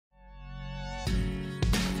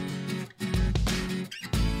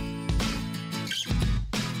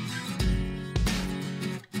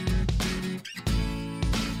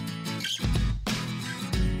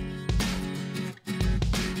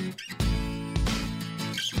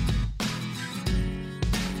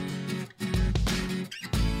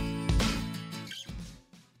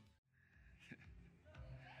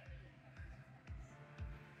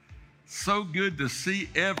So good to see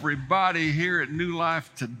everybody here at New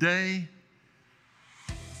Life today.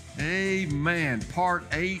 Amen. Part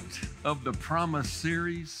 8 of the Promise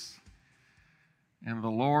series. And the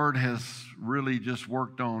Lord has really just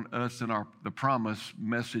worked on us in the Promise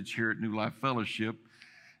message here at New Life Fellowship.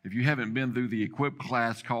 If you haven't been through the Equip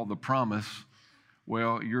class called The Promise,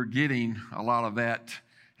 well, you're getting a lot of that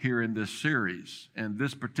here in this series. And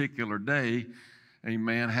this particular day,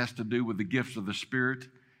 amen, has to do with the gifts of the Spirit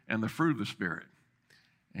and the fruit of the Spirit.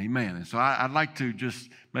 Amen. And so I'd like to just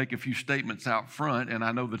make a few statements out front, and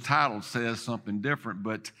I know the title says something different,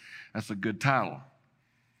 but that's a good title.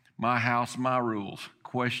 My house, my rules,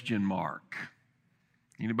 question mark.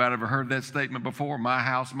 Anybody ever heard that statement before? My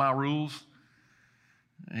house, my rules?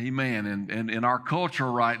 Amen. And in our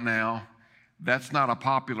culture right now, that's not a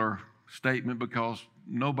popular statement because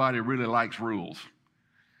nobody really likes rules.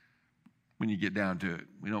 When you get down to it,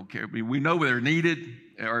 we don't care. We know they're needed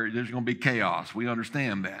or there's going to be chaos. We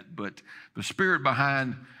understand that. But the spirit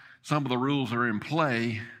behind some of the rules that are in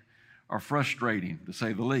play are frustrating, to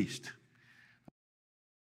say the least.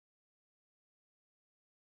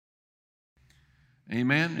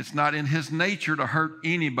 Amen. It's not in his nature to hurt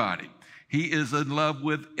anybody. He is in love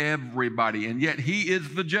with everybody, and yet he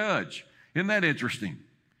is the judge. Isn't that interesting?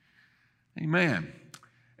 Amen.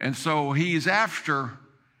 And so he's after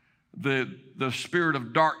the spirit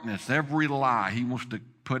of darkness, every lie. He wants to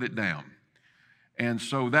put it down. And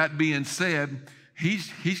so that being said,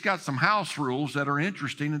 he's got some house rules that are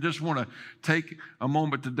interesting, and just want to take a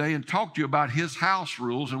moment today and talk to you about his house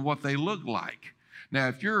rules and what they look like. Now,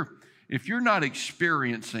 if you're not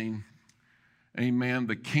experiencing, amen,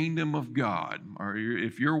 the kingdom of God, or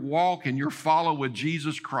if your walk and your follow with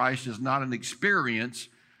Jesus Christ is not an experience,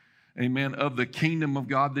 amen, of the kingdom of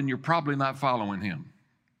God, then you're probably not following him.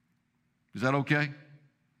 Is that okay?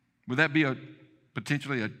 Would that be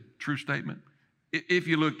potentially a true statement? If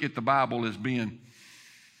you look at the Bible as being,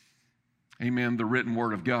 amen, the written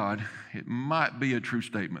word of God, it might be a true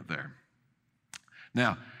statement there.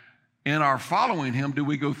 Now, in our following him, do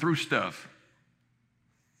we go through stuff?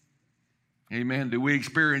 Amen. Do we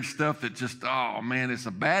experience stuff that just, oh man, it's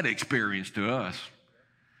a bad experience to us?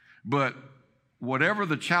 But whatever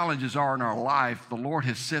the challenges are in our life, the Lord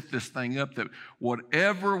has set this thing up that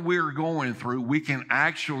whatever we're going through, we can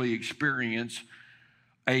actually experience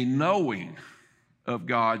a knowing of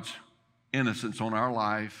God's innocence on our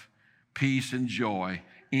life, peace and joy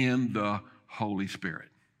in the Holy Spirit.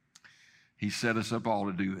 He set us up all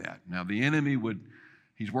to do that. Now, the enemy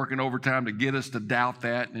he's working overtime to get us to doubt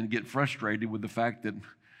that and get frustrated with the fact that,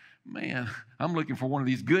 man, I'm looking for one of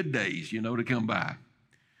these good days, to come by.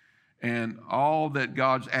 And all that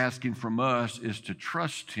God's asking from us is to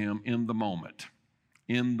trust him in the moment,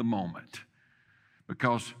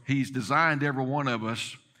 because he's designed every one of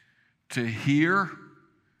us to hear,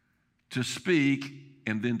 to speak,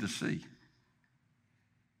 and then to see.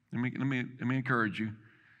 Let me encourage you.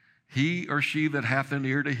 He or she that hath an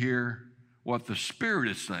ear to hear what the Spirit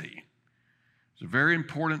is saying. It's a very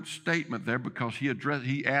important statement there because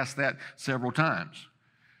he asked that several times.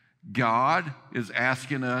 God is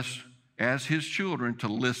asking us as his children to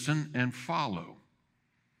listen and follow.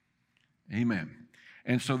 Amen.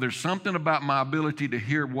 And so there's something about my ability to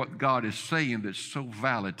hear what God is saying that's so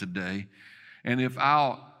valid today. And if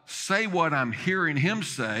I'll say what I'm hearing him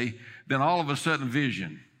say, then all of a sudden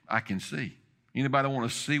vision, I can see. Anybody want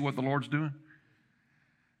to see what the Lord's doing?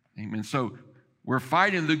 Amen. So we're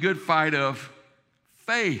fighting the good fight of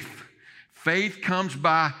faith. Faith comes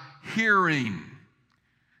by hearing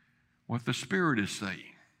what the Spirit is saying.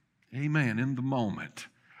 Amen, in the moment.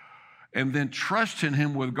 And then trusting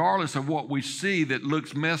him regardless of what we see that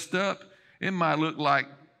looks messed up. It might look like,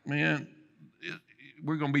 man,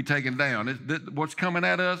 we're going to be taken down. What's coming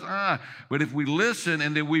at us? But if we listen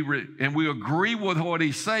and then we agree with what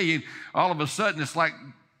he's saying, all of a sudden it's like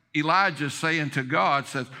Elijah saying to God,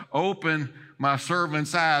 says, open my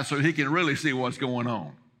servant's eyes so he can really see what's going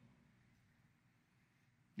on.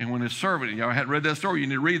 And when his servant, I hadn't read that story, you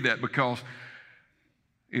need to read that because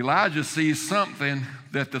Elijah sees something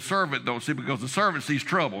that the servant don't see because the servant sees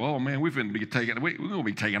trouble. Oh man, we're going to be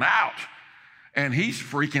taken out. And he's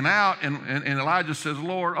freaking out. And Elijah says,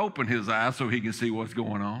 Lord, open his eyes so he can see what's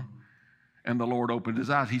going on. And the Lord opened his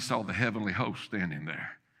eyes. He saw the heavenly host standing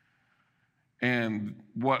there. And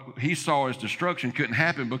what he saw as destruction couldn't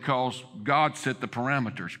happen because God set the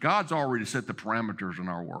parameters. God's already set the parameters in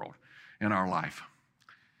our world, in our life.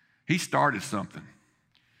 He started something.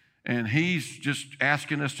 And he's just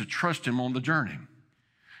asking us to trust him on the journey.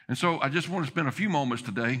 And so I just want to spend a few moments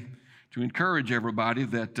today to encourage everybody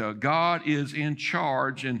that God is in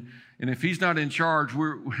charge. And And if he's not in charge,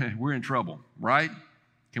 we're in trouble, right?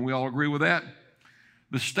 Can we all agree with that?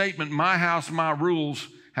 The statement, my house, my rules,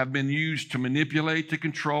 have been used to manipulate, to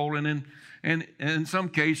control, and in some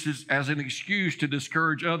cases as an excuse to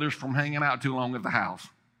discourage others from hanging out too long at the house.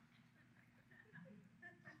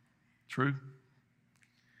 True?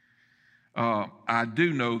 I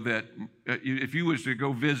do know that if you was to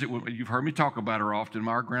go visit, you've heard me talk about her often,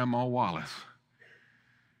 our Grandma Wallace.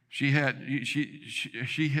 It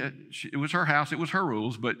was her house, it was her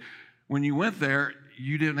rules, but when you went there,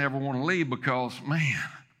 you didn't ever want to leave because, man,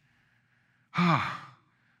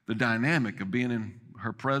 the dynamic of being in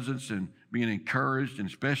her presence and being encouraged, and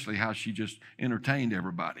especially how she just entertained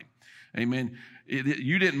everybody. Amen.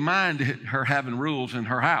 You didn't mind her having rules in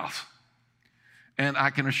her house. And I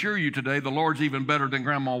can assure you today, the Lord's even better than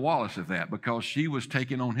Grandma Wallace at that, because she was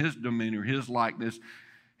taking on his demeanor, his likeness,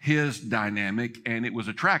 his dynamic, and it was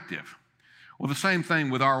attractive. Well, the same thing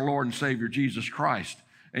with our Lord and Savior, Jesus Christ.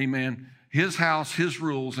 Amen. His house, his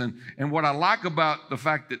rules. And what I like about the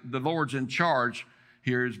fact that the Lord's in charge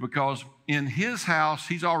here is because in his house,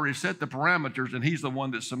 he's already set the parameters, and he's the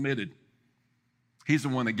one that submitted. He's the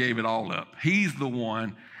one that gave it all up. He's the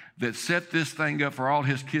one that set this thing up for all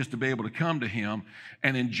his kids to be able to come to him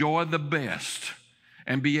and enjoy the best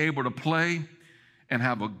and be able to play and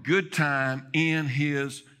have a good time in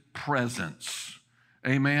his presence.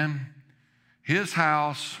 Amen. His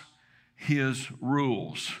house, his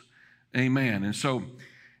rules. Amen. And so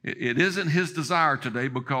it isn't his desire today,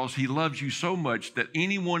 because he loves you so much, that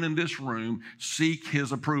anyone in this room seek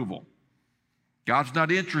his approval. God's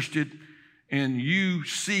not interested in you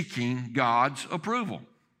seeking God's approval.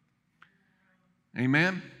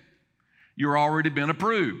 Amen. You're already been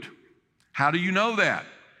approved. How do you know that?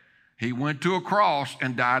 He went to a cross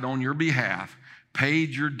and died on your behalf, paid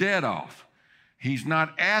your debt off. He's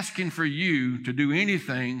not asking for you to do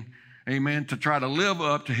anything, amen, to try to live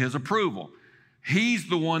up to his approval. He's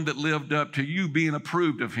the one that lived up to you being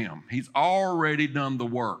approved of him. He's already done the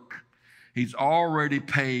work. He's already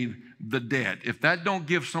paid the debt. If that don't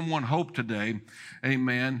give someone hope today,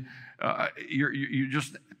 amen, you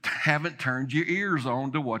just haven't turned your ears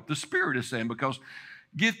on to what the Spirit is saying. Because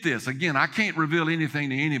get this, again, I can't reveal anything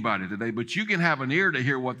to anybody today, but you can have an ear to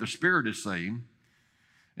hear what the Spirit is saying.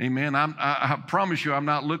 Amen. I promise you, I'm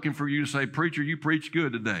not looking for you to say, preacher, you preach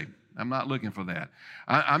good today. I'm not looking for that.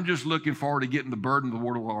 I'm just looking forward to getting the burden of the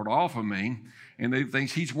word of the Lord off of me, and the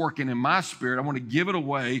things he's working in my spirit. I want to give it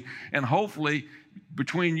away, and hopefully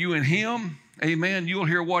between you and him, amen, you'll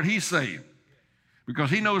hear what he's saying, because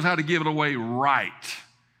he knows how to give it away right.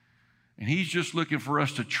 And he's just looking for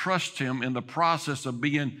us to trust him in the process of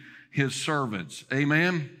being his servants.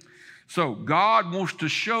 Amen. So God wants to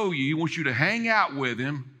show you, he wants you to hang out with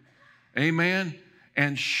him, amen,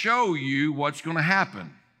 and show you what's going to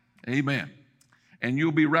happen. Amen. And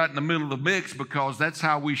you'll be right in the middle of the mix, because that's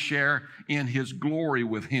how we share in his glory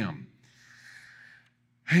with him.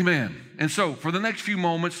 Amen. And so for the next few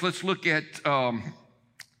moments, let's look at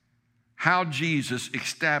how Jesus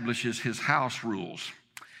establishes his house rules.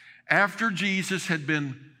 After Jesus had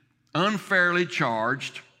been unfairly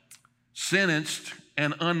charged, sentenced,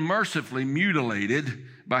 and unmercifully mutilated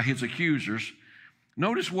by his accusers,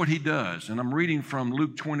 notice what he does. And I'm reading from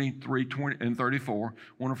Luke 23 and 34.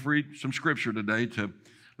 I want to read some scripture today to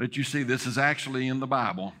let you see this is actually in the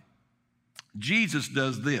Bible. Jesus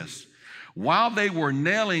does this. While they were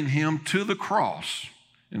nailing him to the cross,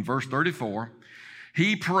 in verse 34,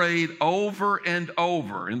 he prayed over and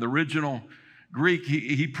over. In the original Greek,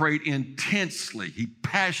 he prayed intensely, he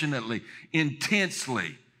passionately,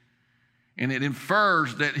 intensely. And it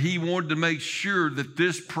infers that he wanted to make sure that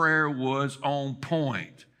this prayer was on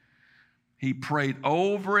point. He prayed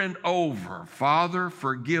over and over, Father,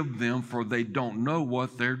 forgive them, for they don't know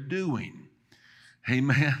what they're doing.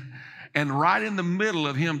 Amen. And right in the middle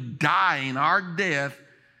of him dying our death,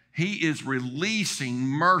 he is releasing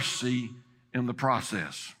mercy in the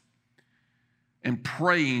process and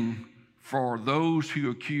praying for those who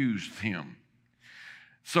accused him.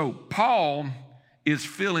 So Paul is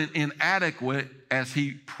feeling inadequate as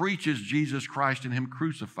he preaches Jesus Christ and him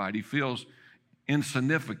crucified. He feels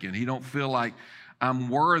insignificant. He don't feel like I'm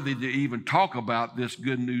worthy to even talk about this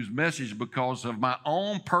good news message because of my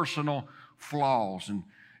own personal flaws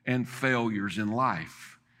and failures in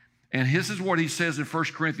life. And this is what he says in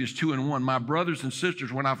 1 Corinthians 2:1. My brothers and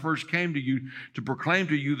sisters, when I first came to you to proclaim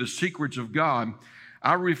to you the secrets of God,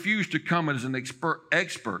 I refused to come as an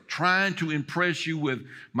expert, trying to impress you with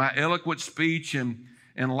my eloquent speech and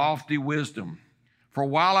lofty wisdom. For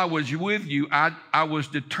while I was with you, I was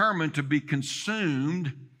determined to be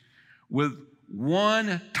consumed with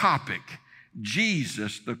one topic,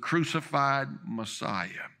 Jesus, the crucified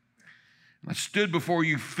Messiah. And I stood before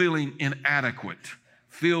you feeling inadequate,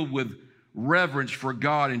 filled with reverence for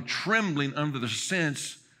God and trembling under the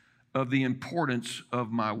sense of the importance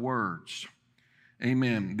of my words.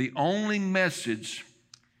 Amen. The only message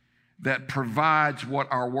that provides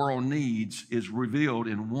what our world needs is revealed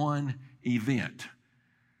in one event: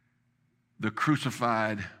 the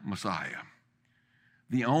crucified Messiah.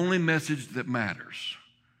 The only message that matters,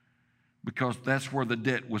 because that's where the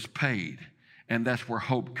debt was paid, and that's where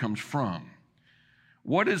hope comes from.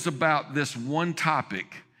 What is about this one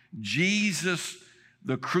topic, Jesus,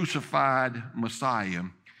 the crucified Messiah,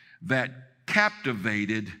 that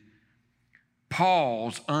captivated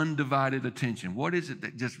Paul's undivided attention? What is it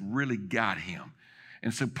that just really got him?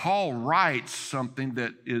 And so Paul writes something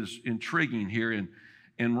that is intriguing here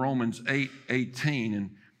in Romans 8:18,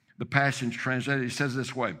 and the Passion Translation. He says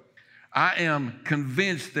this way: I am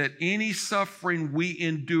convinced that any suffering we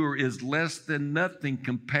endure is less than nothing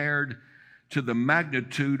compared to the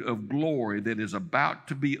magnitude of glory that is about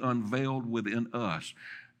to be unveiled within us.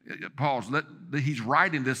 He's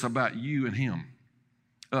writing this about you and him,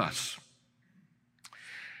 us.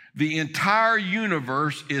 The entire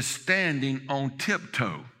universe is standing on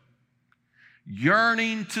tiptoe,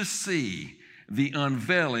 yearning to see the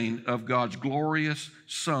unveiling of God's glorious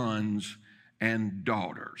sons and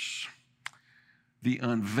daughters. The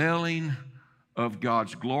unveiling of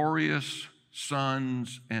God's glorious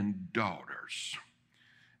sons and daughters.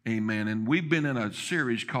 Amen. And we've been in a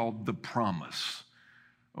series called The Promise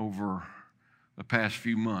over the past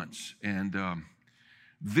few months. And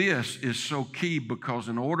this is so key, because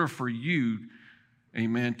in order for you,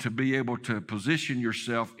 amen, to be able to position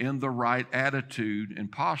yourself in the right attitude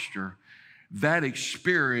and posture, that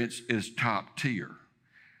experience is top tier.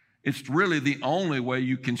 It's really the only way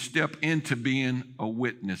you can step into being a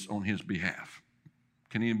witness on his behalf.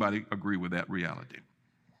 Can anybody agree with that reality?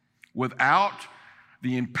 Without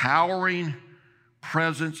the empowering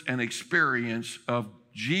presence and experience of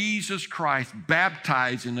Jesus Christ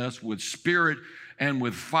baptizing us with Spirit and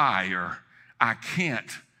with fire, I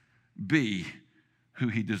can't be who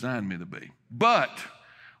he designed me to be. But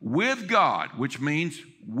with God, which means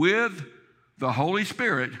with the Holy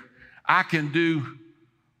Spirit, I can do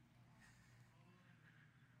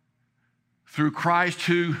through Christ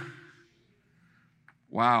who,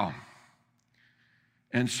 wow.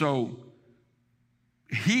 And so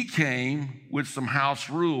he came with some house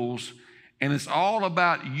rules, and it's all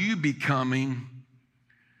about you becoming,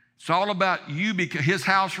 his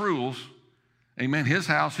house rules, amen, his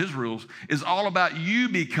house, his rules, is all about you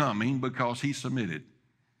becoming, because he submitted.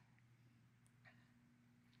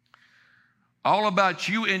 All about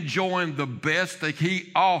you enjoying the best that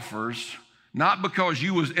he offers, not because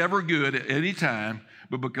you was ever good at any time,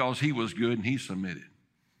 but because he was good and he submitted.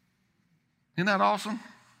 Isn't that awesome?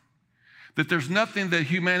 That there's nothing that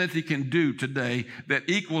humanity can do today that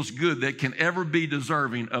equals good that can ever be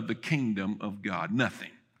deserving of the kingdom of God.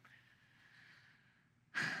 Nothing.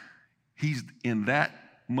 He's in that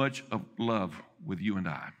much of love with you and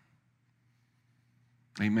I.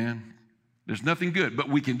 Amen. There's nothing good, but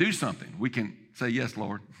we can do something. We can say, yes,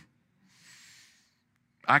 Lord.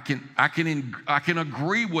 I can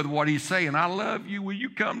agree with what he's saying. I love you. Will you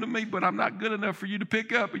come to me? But I'm not good enough for you to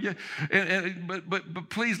pick up. But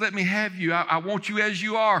please let me have you. I want you as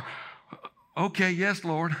you are. Okay, yes,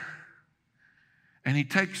 Lord. And he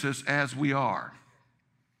takes us as we are.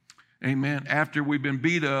 Amen. After we've been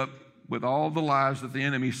beat up with all the lies that the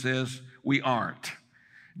enemy says we aren't.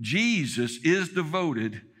 Jesus is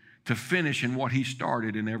devoted to finishing what he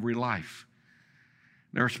started in every life.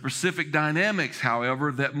 There are specific dynamics,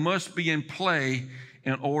 however, that must be in play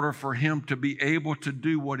in order for him to be able to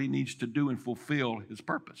do what he needs to do and fulfill his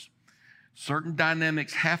purpose. Certain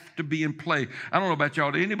dynamics have to be in play. I don't know about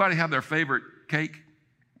y'all. Do anybody have their favorite cake?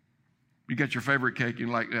 You got your favorite cake,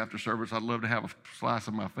 and like after service, I'd love to have a slice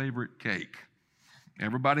of my favorite cake.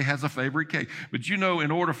 Everybody has a favorite cake. But you know,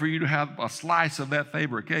 in order for you to have a slice of that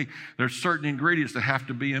favorite cake, there's certain ingredients that have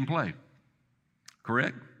to be in play.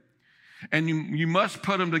 Correct? And you must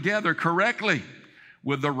put them together correctly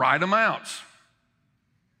with the right amounts.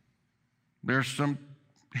 There's some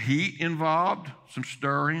heat involved, some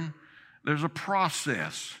stirring. There's a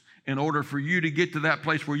process in order for you to get to that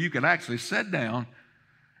place where you can actually sit down,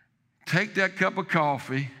 take that cup of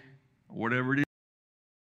coffee, whatever it is,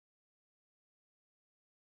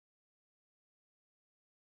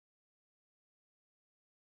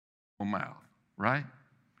 mouth, right?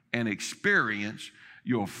 And experience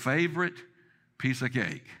your favorite piece of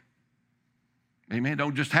cake. Amen.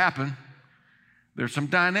 Don't just happen. There's some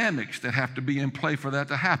dynamics that have to be in play for that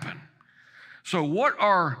to happen. So what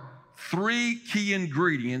are 3 key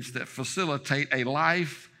ingredients that facilitate a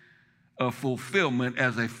life of fulfillment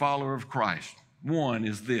as a follower of Christ? One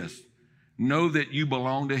is this: know that you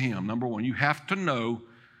belong to Him. Number one, you have to know.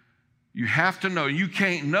 You have to know. You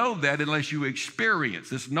can't know that unless you experience.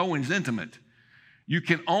 This knowing's intimate. You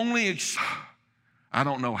can only, I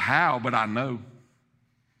don't know how, but I know.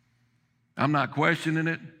 I'm not questioning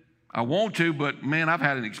it. I want to, but man, I've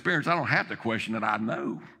had an experience. I don't have to question it. I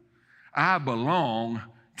know. I belong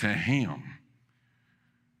to Him.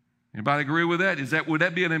 Anybody agree with that? Would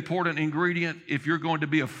that be an important ingredient if you're going to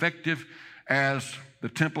be effective as the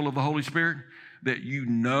temple of the Holy Spirit? That you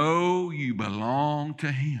know you belong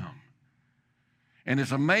to Him. And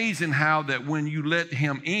it's amazing how that when you let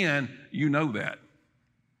Him in, you know that.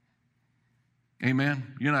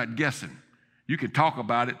 Amen? You're not guessing. You can talk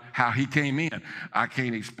about it, how He came in. I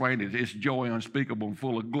can't explain it. It's joy unspeakable and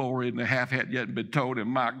full of glory, and the half had yet been told, and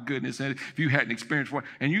my goodness, and if you hadn't experienced what,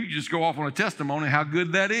 and you just go off on a testimony how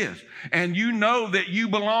good that is. And you know that you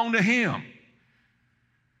belong to Him.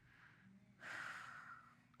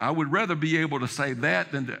 I would rather be able to say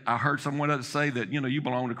that than I heard someone else say that, you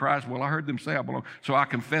belong to Christ. Well, I heard them say I belong. So I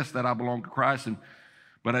confess that I belong to Christ,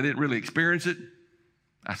 but I didn't really experience it.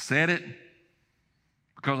 I said it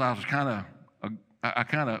because I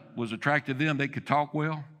kind of was attracted to them. They could talk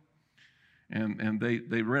well, and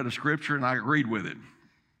they read a scripture, and I agreed with it.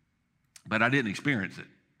 But I didn't experience it.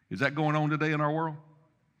 Is that going on today in our world?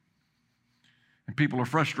 And people are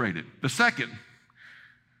frustrated. The second,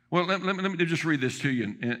 well, let me just read this to you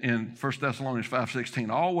in 1 Thessalonians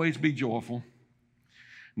 5:16. Always be joyful.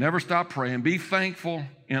 Never stop praying. Be thankful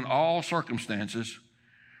in all circumstances,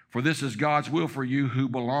 for this is God's will for you who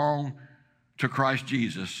belong to Christ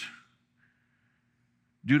Jesus.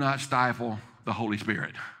 Do not stifle the Holy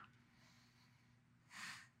Spirit.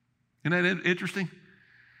 Isn't that interesting?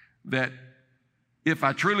 That if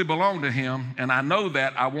I truly belong to Him, and I know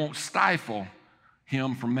that, I won't stifle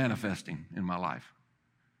Him from manifesting in my life.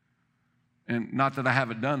 And not that I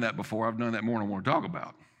haven't done that before. I've done that more than I want to talk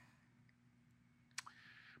about.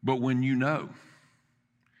 But when you know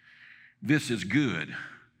this is good.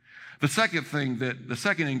 The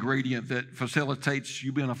second ingredient that facilitates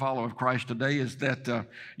you being a follower of Christ today is that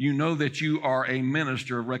you know that you are a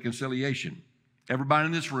minister of reconciliation. Everybody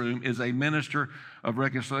in this room is a minister of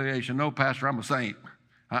reconciliation. No, Pastor, I'm a saint.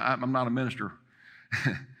 I'm not a minister.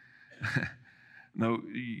 No,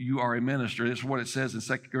 you are a minister. This is what it says in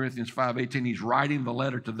 2 Corinthians 5:18. He's writing the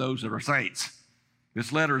letter to those that are saints.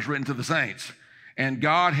 This letter is written to the saints. And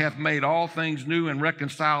God hath made all things new and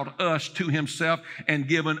reconciled us to Himself and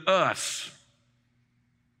given us,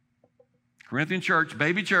 Corinthian church,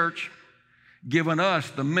 baby church, given us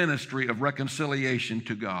the ministry of reconciliation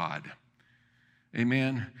to God.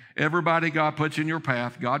 Amen. Everybody God puts in your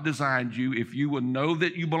path, God designed you, if you would know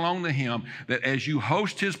that you belong to Him, that as you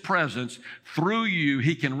host His presence, through you,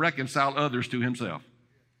 He can reconcile others to Himself.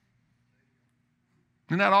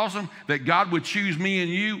 Isn't that awesome? That God would choose me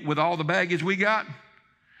and you with all the baggage we got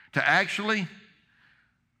to actually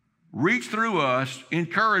reach through us,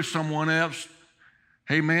 encourage someone else,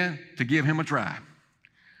 amen, to give Him a try.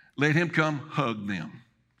 Let Him come hug them.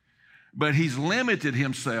 But He's limited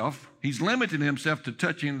Himself to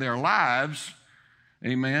touching their lives.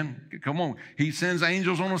 Amen. Come on. He sends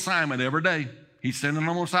angels on assignment every day. He's sending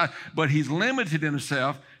them on assignment. But He's limited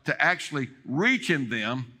Himself to actually reaching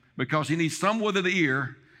them because He needs someone with an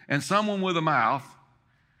ear and someone with a mouth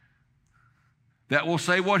that will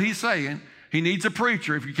say what He's saying. He needs a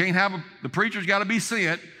preacher. If you can't have the preacher's got to be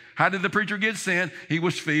sent. How did the preacher get sent? She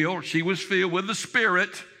was filled with the Spirit.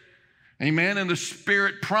 Amen. And the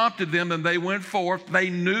Spirit prompted them and they went forth.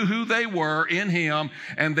 They knew who they were in Him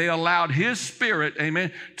and they allowed His Spirit,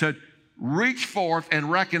 amen, to reach forth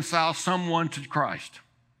and reconcile someone to Christ.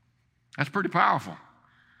 That's pretty powerful.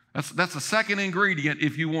 That's the second ingredient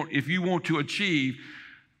if you want to achieve,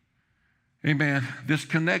 amen, this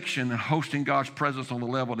connection and hosting God's presence on the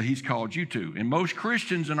level that He's called you to. And most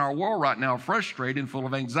Christians in our world right now are frustrated and full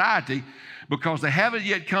of anxiety because they haven't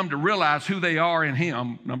yet come to realize who they are in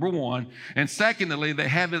Him, number one. And secondly, they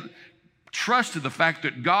haven't trusted the fact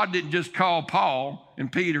that God didn't just call Paul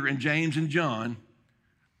and Peter and James and John.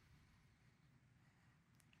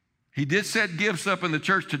 He did set gifts up in the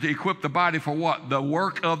church to equip the body for what? The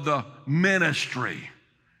work of the ministry.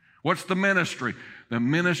 What's the ministry? The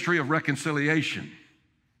ministry of reconciliation.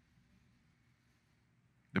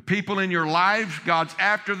 The people in your lives, God's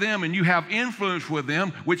after them, and you have influence with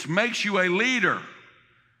them, which makes you a leader.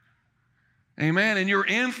 Amen. And your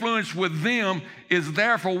influence with them is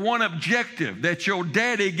there for one objective, that your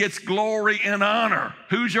daddy gets glory and honor.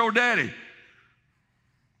 Who's your daddy?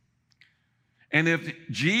 And if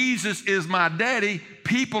Jesus is my daddy,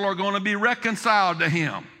 people are going to be reconciled to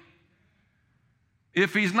him.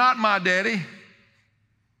 If he's not my daddy,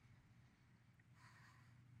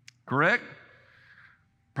 correct?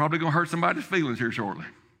 Probably going to hurt somebody's feelings here shortly.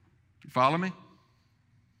 You follow me?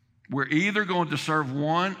 We're either going to serve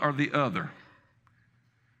one or the other.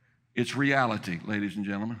 It's reality, ladies and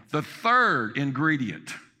gentlemen. The third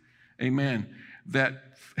ingredient, amen, that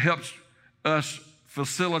helps us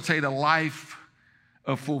facilitate a life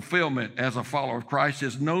of fulfillment as a follower of Christ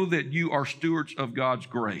is know that you are stewards of God's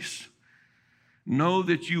grace. Know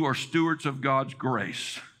that you are stewards of God's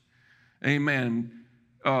grace. Amen.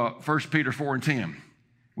 1 Peter 4:10.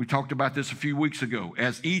 We talked about this a few weeks ago.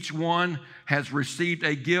 As each one has received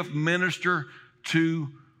a gift, minister to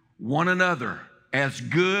one another as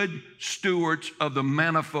good stewards of the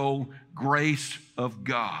manifold grace of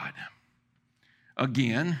God.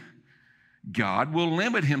 Again, God will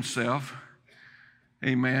limit himself,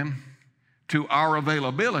 amen, to our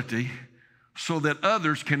availability so that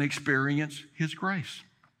others can experience his grace.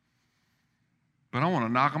 But I want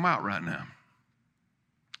to knock them out right now.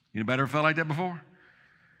 Anybody ever felt like that before?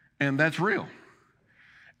 And that's real.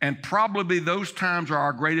 And probably those times are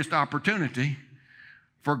our greatest opportunity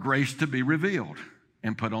for grace to be revealed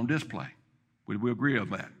and put on display. Would we agree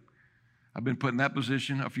on that? I've been put in that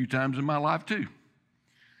position a few times in my life too.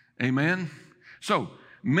 Amen? So,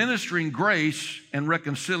 ministering grace and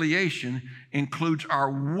reconciliation includes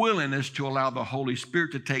our willingness to allow the Holy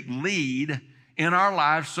Spirit to take lead in our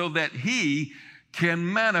lives so that he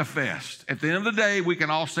can manifest. At the end of the day, we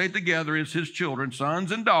can all say together as his children,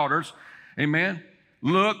 sons and daughters, amen,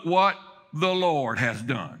 look what the Lord has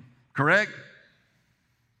done. Correct?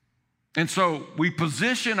 And so we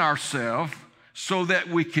position ourselves so that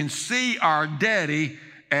we can see our daddy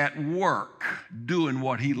at work doing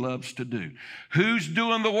what he loves to do. Who's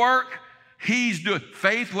doing the work? He's doing.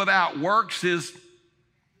 Faith without works is.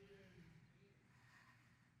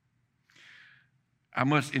 I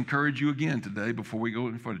must encourage you again today before we go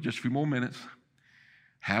in for just a few more minutes.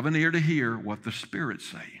 Have an ear to hear what the Spirit's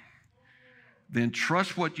saying. Then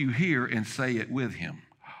trust what you hear and say it with him.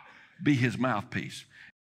 Be his mouthpiece.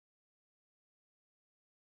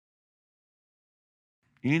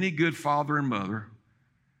 Any good father and mother,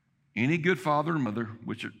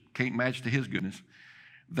 which can't match to his goodness,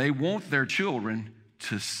 they want their children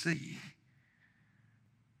to see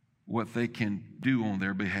what they can do on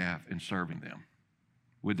their behalf in serving them.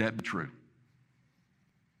 Would that be true?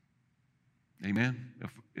 Amen?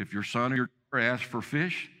 If your son or your daughter asks for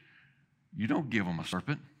fish, you don't give them a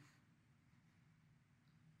serpent.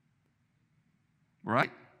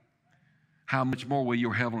 Right? How much more will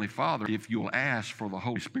your Heavenly Father, if you'll ask for the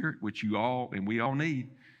Holy Spirit, which you all and we all need,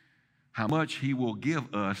 how much he will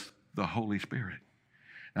give us the Holy Spirit.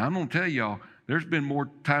 Now, I'm going to tell y'all, there's been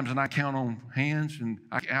more times than I count on hands, and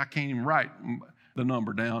I can't even write the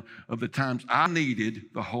number down of the times I needed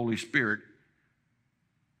the Holy Spirit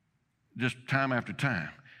just time after time.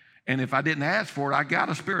 And if I didn't ask for it, I got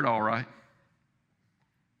a spirit all right.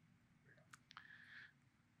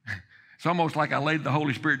 It's almost like I laid the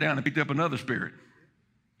Holy Spirit down and picked up another spirit.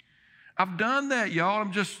 I've done that, y'all.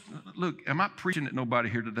 Look, am I preaching at nobody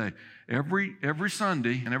here today? Every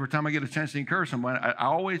Sunday, and every time I get a chance to encourage somebody, I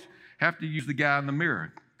always have to use the guy in the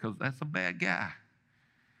mirror because that's a bad guy.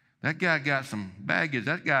 That guy got some baggage.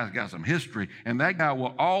 That guy's got some history. And that guy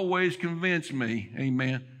will always convince me,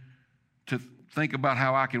 amen, to think about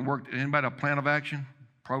how I can work. Anybody a plan of action,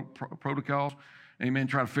 protocols? Amen,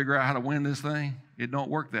 try to figure out how to win this thing. It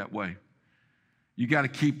don't work that way. You got to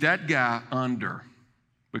keep that guy under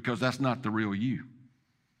because that's not the real you.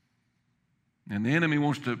 And the enemy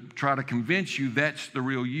wants to try to convince you that's the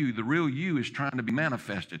real you. The real you is trying to be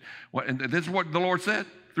manifested. And this is what the Lord said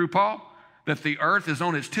through Paul. That the earth is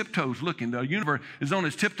on its tiptoes looking, the universe is on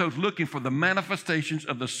its tiptoes looking for the manifestations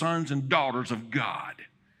of the sons and daughters of God.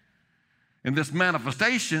 And this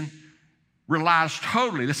manifestation relies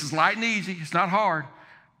totally, this is light and easy, it's not hard,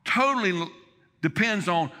 totally depends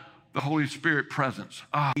on the Holy Spirit presence.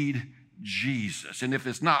 I need Jesus. And if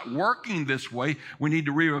it's not working this way, we need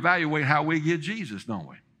to reevaluate how we get Jesus, don't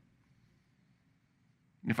we?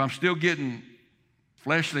 If I'm still getting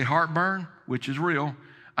fleshly heartburn, which is real,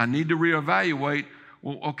 I need to reevaluate,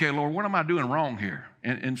 well, okay, Lord, what am I doing wrong here?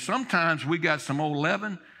 And sometimes we got some old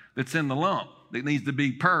leaven that's in the lump that needs to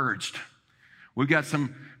be purged. We've got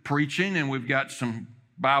some preaching and we've got some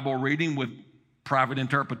Bible reading with private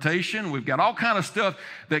interpretation. We've got all kind of stuff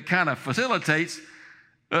that kind of facilitates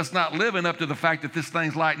us not living up to the fact that this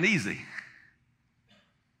thing's light and easy.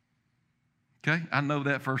 Okay? I know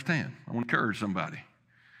that firsthand. I want to encourage somebody.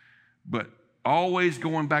 But always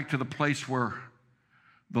going back to the place where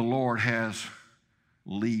the Lord has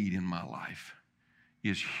lead in my life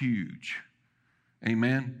is huge.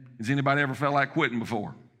 Amen? Has anybody ever felt like quitting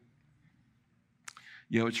before?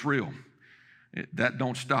 It's real. That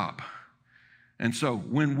don't stop. And so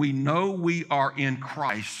when we know we are in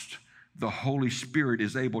Christ, the Holy Spirit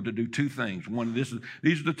is able to do two things.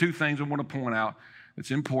 These are the two things I want to point out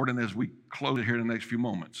that's important as we close it here in the next few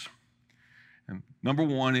moments. And number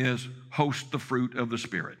one is host the fruit of the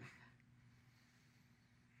Spirit.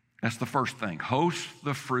 That's the first thing. Host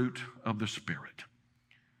the fruit of the Spirit.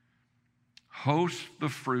 Host the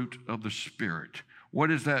fruit of the Spirit. What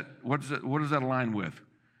does that align with?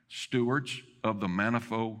 Stewards of the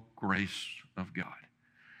manifold grace of God.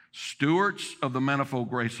 Stewards of the manifold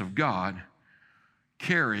grace of God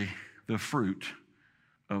carry the fruit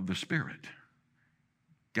of the Spirit.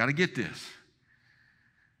 Got to get this.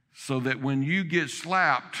 So that when you get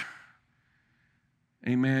slapped,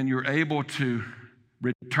 amen, you're able to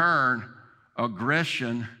return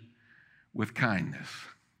aggression with kindness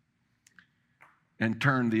and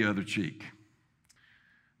turn the other cheek.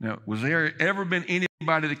 Now, was there ever been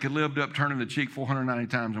anybody that could live up turning the cheek 490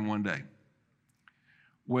 times in one day?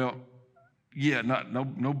 Well, yeah,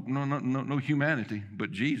 no humanity,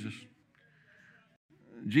 but Jesus.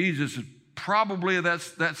 Jesus is probably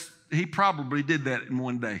he probably did that in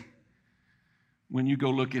one day. When you go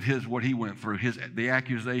look at what he went through, the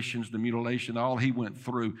accusations, the mutilation, all he went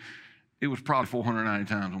through, it was probably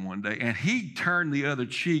 490 times in one day. And he turned the other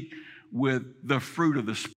cheek with the fruit of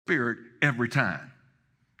the Spirit every time.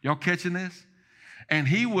 Y'all catching this? And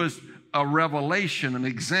he was a revelation, an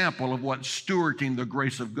example of what stewarding the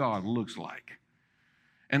grace of God looks like.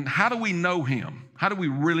 And how do we know him? How do we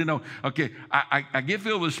really know? Okay, I get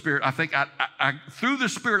filled with the Spirit. I think through the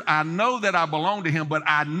Spirit, I know that I belong to him, but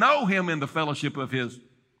I know him in the fellowship of his.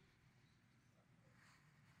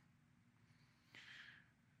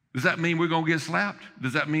 Does that mean we're going to get slapped?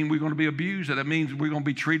 Does that mean we're going to be abused? Does that mean we're going to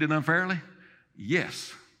be treated unfairly?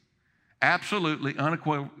 Yes, absolutely,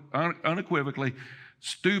 unequivocally.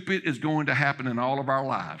 Stupid is going to happen in all of our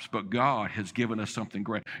lives, but God has given us something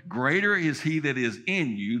great. Greater is he that is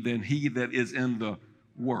in you than he that is in the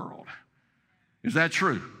world. Is that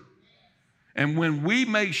true? And when we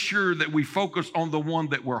make sure that we focus on the one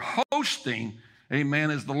that we're hosting, amen,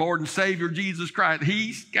 as the Lord and Savior Jesus Christ,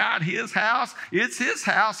 he's got his house, it's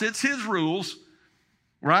his rules,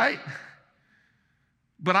 right?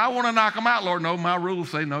 But I want to knock them out, Lord. No, my rules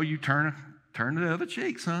say, no, you turn the other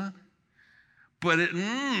cheek, son. But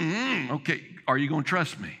okay, are you going to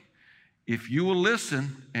trust me? If you will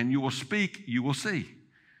listen and you will speak, you will see.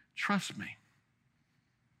 Trust me.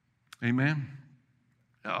 Amen.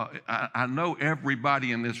 I know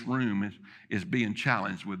everybody in this room is being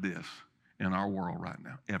challenged with this in our world right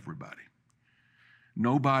now. Everybody.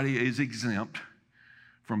 Nobody is exempt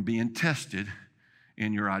from being tested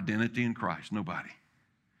in your identity in Christ. Nobody.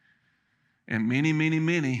 And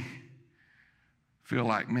many feel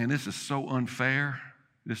like, man, this is so unfair.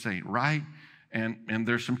 This ain't right. And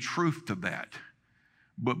there's some truth to that.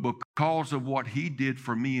 But because of what he did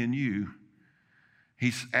for me and you,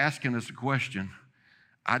 he's asking us a question.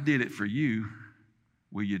 I did it for you.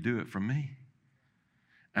 Will you do it for me?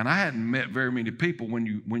 And I hadn't met very many people when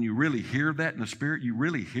you really hear that in the Spirit, you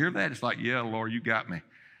really hear that. It's like, yeah, Lord, you got me.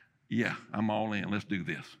 Yeah, I'm all in. Let's do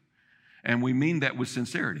this. And we mean that with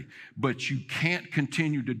sincerity. But you can't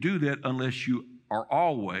continue to do that unless you are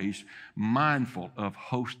always mindful of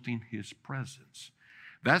hosting his presence.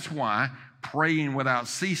 That's why praying without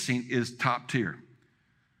ceasing is top tier.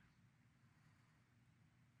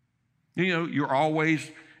 You know, you're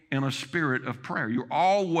always in a spirit of prayer. You're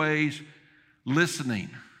always listening.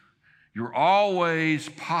 You're always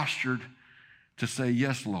postured to say,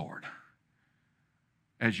 yes, Lord,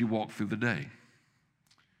 as you walk through the day.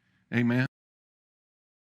 Amen.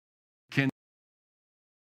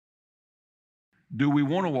 Do we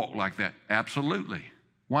want to walk like that? Absolutely.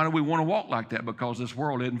 Why do we want to walk like that? Because this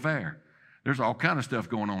world isn't fair. There's all kind of stuff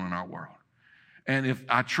going on in our world. And if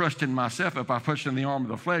I trust in myself, if I push in the arm of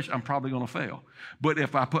the flesh, I'm probably going to fail. But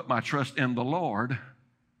if I put my trust in the Lord,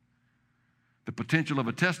 the potential of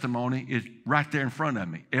a testimony is right there in front of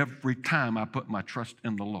me every time I put my trust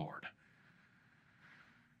in the Lord.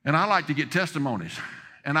 And I like to get testimonies.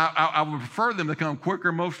 And I would prefer them to come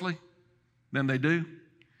quicker mostly than they do.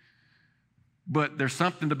 But there's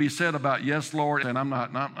something to be said about, yes, Lord, and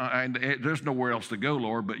there's nowhere else to go,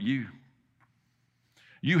 Lord, but you.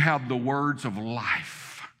 You have the words of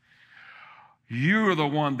life. You're the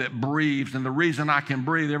one that breathes, and the reason I can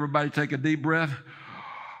breathe, everybody take a deep breath.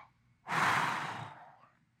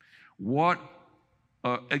 What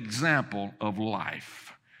example of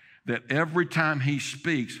life, that every time he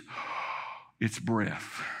speaks, it's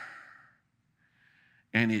breath.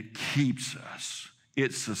 And it keeps us.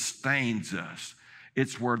 It sustains us.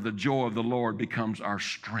 It's where the joy of the Lord becomes our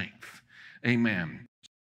strength. Amen.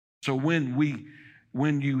 So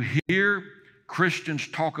when you hear Christians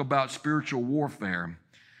talk about spiritual warfare,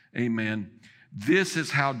 amen, this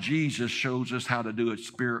is how Jesus shows us how to do it,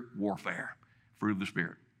 spirit warfare, fruit of the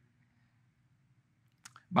Spirit.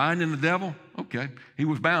 Binding the devil? Okay. He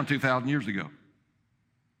was bound 2,000 years ago.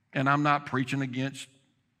 And I'm not preaching against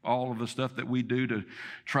all of the stuff that we do to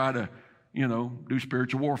try to, do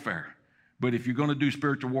spiritual warfare. But if you're going to do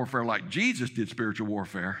spiritual warfare like Jesus did spiritual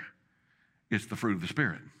warfare, it's the fruit of the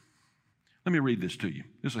Spirit. Let me read this to you.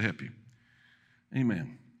 This will help you.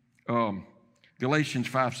 Amen. Galatians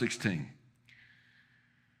 5:16.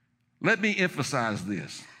 Let me emphasize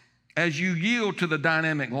this. As you yield to the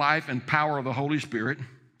dynamic life and power of the Holy Spirit,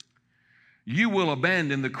 you will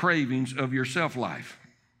abandon the cravings of your self-life.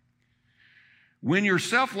 When your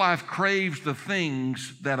self-life craves the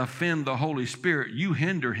things that offend the Holy Spirit, you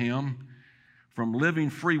hinder him from living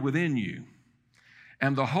free within you.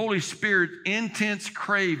 And the Holy Spirit's intense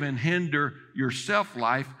craving hinder your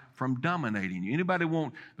self-life from dominating you. Anybody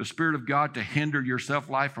want the Spirit of God to hinder your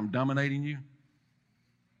self-life from dominating you?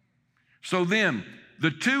 So then, the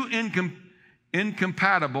two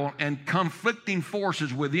incompatible and conflicting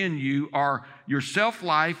forces within you are your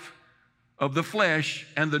self-life of the flesh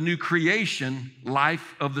and the new creation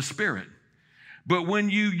life of the Spirit. But when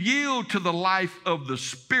you yield to the life of the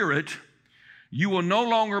Spirit, you will no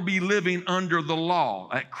longer be living under the law.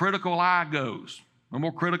 That critical eye goes. No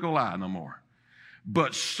more critical eye, no more.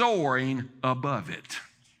 But soaring above it.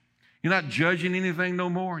 You're not judging anything no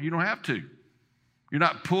more. You don't have to. You're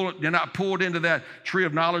not pulled into that tree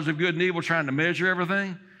of knowledge of good and evil trying to measure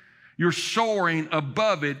everything. You're soaring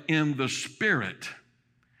above it in the Spirit.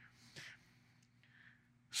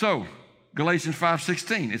 So, Galatians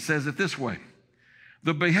 5:16, it says it this way.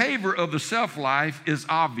 The behavior of the self-life is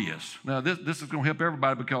obvious. Now, this is going to help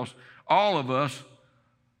everybody because all of us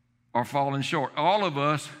are falling short. All of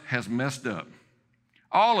us has messed up.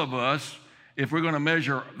 All of us, if we're going to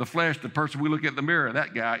measure the flesh, the person we look at in the mirror,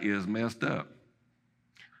 that guy is messed up.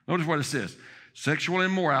 Notice what it says. Sexual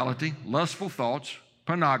immorality, lustful thoughts,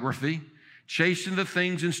 pornography, chasing the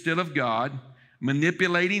things instead of God,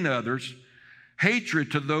 manipulating others,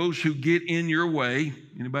 hatred to those who get in your way.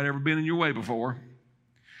 Anybody ever been in your way before?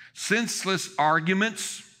 Senseless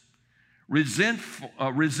arguments,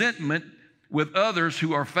 resentment with others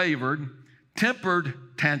who are favored, tempered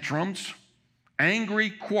tantrums, angry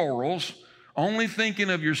quarrels, only thinking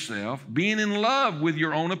of yourself, being in love with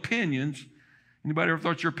your own opinions. Anybody ever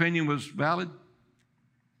thought your opinion was valid?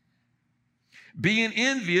 Being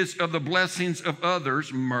envious of the blessings of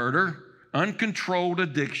others, murder, uncontrolled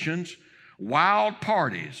addictions, wild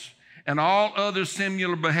parties, and all other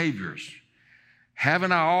similar behaviors.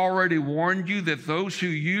 Haven't I already warned you that those who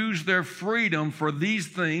use their freedom for these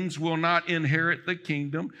things will not inherit the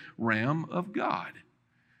kingdom realm of God?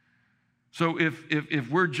 So if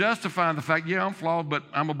we're justifying the fact, yeah, I'm flawed, but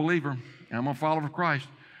I'm a believer, I'm a follower of Christ,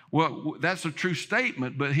 well, that's a true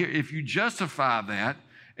statement, but here, if you justify that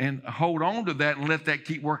and hold on to that and let that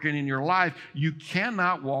keep working in your life, you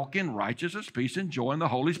cannot walk in righteousness, peace, and joy in the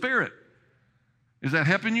Holy Spirit. Is that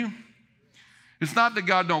helping you? It's not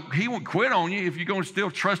that He won't quit on you if you're going to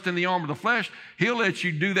still trust in the arm of the flesh. He'll let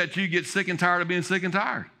you do that till you get sick and tired of being sick and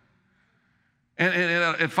tired.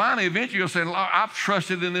 And finally, eventually you'll say, I've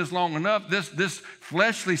trusted in this long enough. This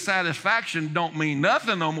fleshly satisfaction don't mean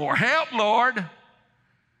nothing no more. Help, Lord.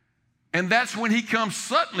 And that's when He comes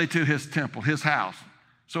suddenly to His temple, His house,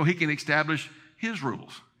 so He can establish His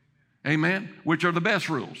rules. Amen? Which are the best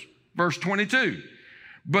rules. Verse 22.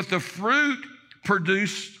 But the fruit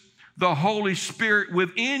produced the Holy Spirit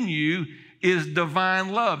within you is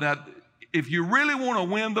divine love. Now, if you really want to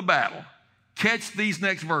win the battle, catch these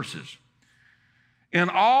next verses. In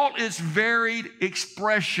all its varied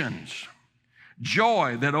expressions,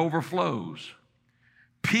 joy that overflows,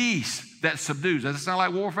 peace that subdues. Does that sound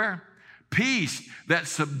like warfare? Peace that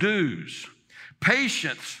subdues,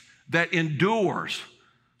 patience that endures.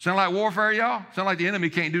 Sound like warfare, y'all? Sound like the enemy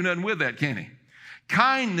can't do nothing with that, can he?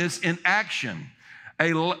 Kindness in action,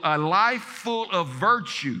 a life full of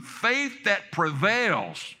virtue, faith that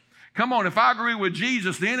prevails. Come on, if I agree with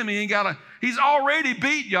Jesus, the enemy ain't got he's already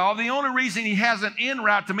beat y'all. The only reason he has an in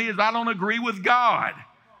route to me is I don't agree with God.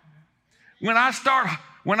 When I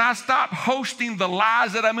stop hosting the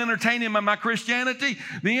lies that I'm entertaining in my Christianity,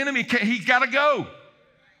 the enemy, he's got to go.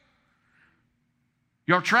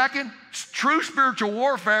 Y'all tracking? True spiritual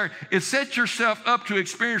warfare is set yourself up to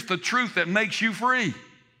experience the truth that makes you free.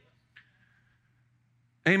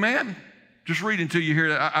 Amen? Just reading to you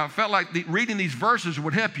here. I felt like reading these verses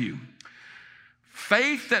would help you.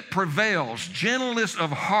 Faith that prevails, gentleness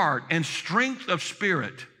of heart, and strength of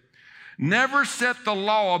spirit. Never set the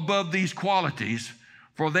law above these qualities,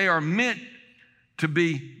 for they are meant to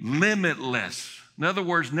be limitless. In other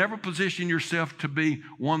words, never position yourself to be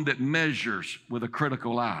one that measures with a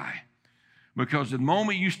critical eye. Because the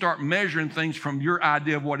moment you start measuring things from your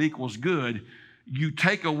idea of what equals good, you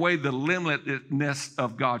take away the limitlessness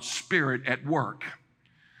of God's Spirit at work.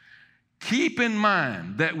 Keep in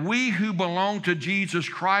mind that we who belong to Jesus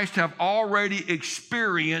Christ have already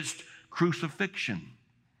experienced crucifixion.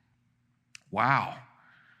 Wow.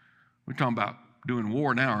 We're talking about doing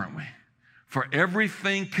war now, aren't we? For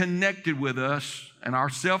everything connected with us and our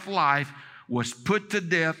self-life was put to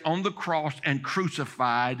death on the cross and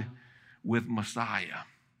crucified with Messiah.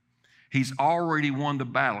 He's already won the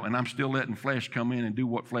battle, and I'm still letting flesh come in and do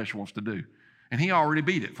what flesh wants to do. And he already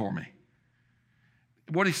beat it for me.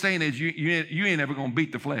 What he's saying is you ain't ever going to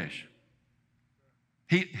beat the flesh.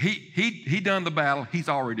 He done the battle. He's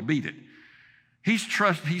already beat it.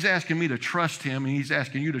 He's asking me to trust him, and he's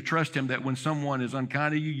asking you to trust him that when someone is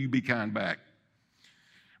unkind to you, you be kind back.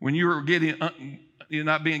 When you're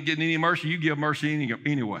not getting any mercy, you give mercy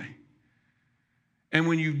anyway. And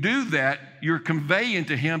when you do that, you're conveying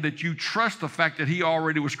to him that you trust the fact that he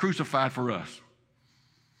already was crucified for us.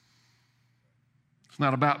 It's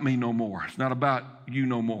not about me no more. It's not about you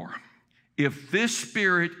no more. If this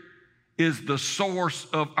Spirit is the source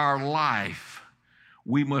of our life,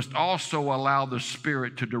 we must also allow the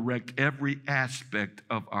Spirit to direct every aspect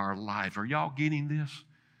of our life. Are y'all getting this?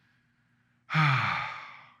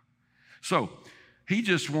 So, he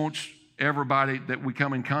just wants everybody that we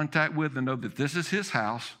come in contact with to know that this is his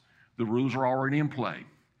house. The rules are already in play.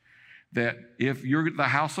 That if you're the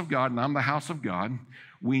house of God and I'm the house of God,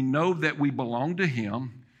 we know that we belong to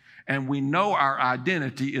him, and we know our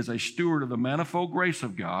identity is a steward of the manifold grace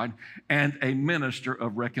of God and a minister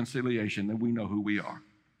of reconciliation, and we know who we are.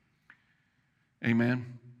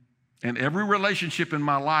 Amen? And every relationship in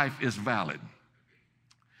my life is valid.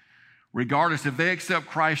 Regardless if they accept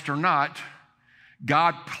Christ or not,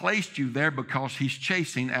 God placed you there because he's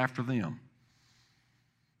chasing after them.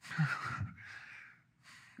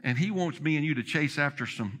 And he wants me and you to chase after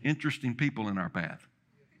some interesting people in our path.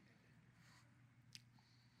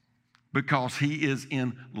 Because he is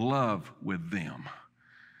in love with them.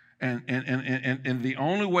 And the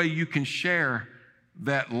only way you can share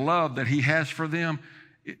that love that he has for them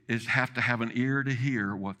is have to have an ear to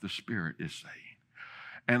hear what the Spirit is saying.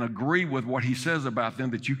 And agree with what he says about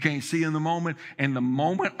them that you can't see in the moment. And the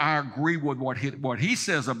moment I agree with what he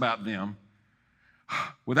says about them,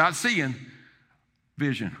 without seeing,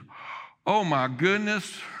 vision. Oh my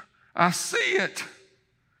goodness, I see it.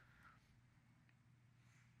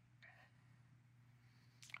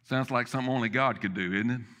 Sounds like something only God could do,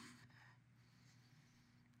 isn't it?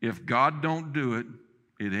 If God don't do it,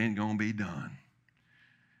 it ain't going to be done.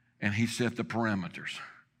 And he set the parameters.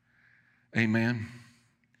 Amen.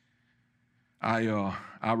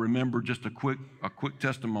 I remember just a quick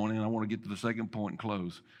testimony, and I want to get to the second point and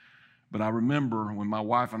close. But I remember when my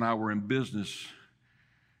wife and I were in business,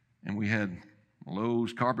 and we had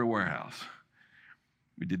Lowe's Carpet Warehouse.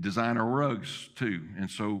 We did designer rugs too,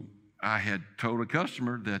 and so I had told a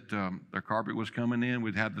customer that their carpet was coming in.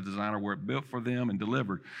 We'd have the designer work built for them and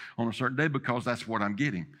delivered on a certain day because that's what I'm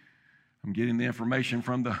getting. I'm getting the information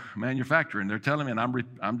from the manufacturer, and they're telling me, and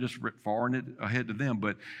I'm just forwarding it ahead to them.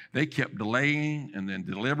 But they kept delaying, and then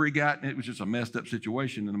delivery got, and it was just a messed up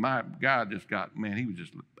situation. And my guy just got, man, he was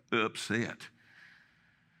just upset.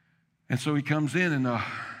 And so he comes in,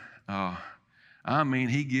 and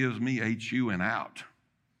he gives me a chewing out.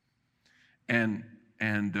 And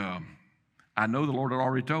I know the Lord had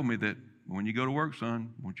already told me that when you go to work,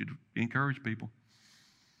 son, I want you to encourage people.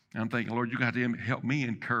 And I'm thinking, Lord, you're going to have to help me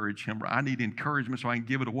encourage him. I need encouragement so I can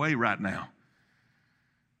give it away right now.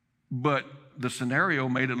 But the scenario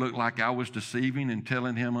made it look like I was deceiving and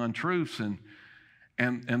telling him untruths. And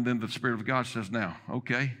then the Spirit of God says, now,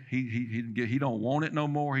 okay, he don't want it no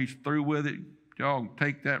more. He's through with it. Y'all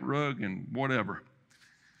take that rug and whatever.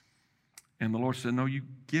 And the Lord said, no, you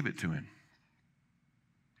give it to him.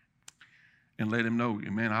 And let him know,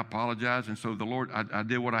 man, I apologize. And so the Lord, I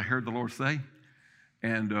did what I heard the Lord say.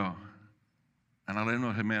 And I let him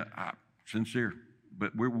know, hey, man, I'm sincere.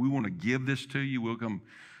 But we want to give this to you. We'll come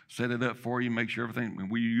set it up for you, make sure everything,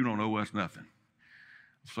 you don't owe us nothing.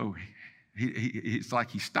 So it's like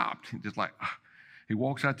he stopped. Just like, He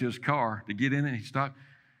walks out to his car to get in it. He stops,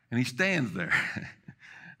 and he stands there.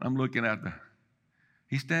 I'm looking at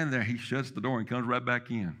he's standing there. He shuts the door and comes right back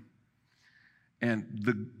in. And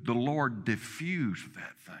the Lord diffused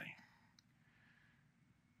that thing.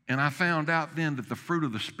 And I found out then that the fruit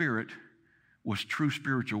of the Spirit was true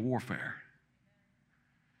spiritual warfare.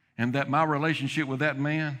 And that my relationship with that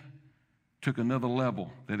man took another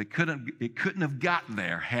level, that it couldn't have gotten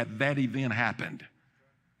there had that event happened.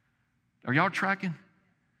 Are y'all tracking?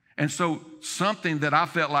 And so something that I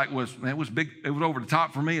felt like was big, it was over the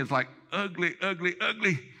top for me. It's like ugly, ugly,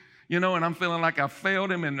 ugly, and I'm feeling like I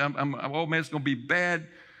failed him, and oh man, it's going to be bad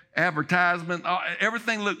advertisement.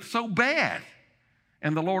 Everything looked so bad.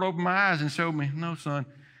 And the Lord opened my eyes and showed me, no, son,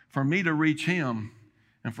 for me to reach him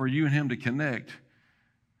and for you and him to connect,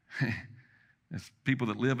 as people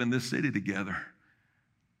that live in this city together,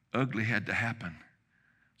 ugly had to happen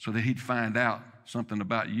so that he'd find out something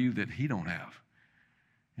about you that he don't have,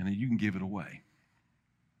 and then you can give it away.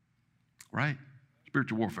 Right?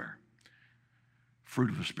 Spiritual warfare. Fruit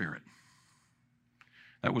of the Spirit.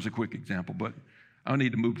 That was a quick example, but I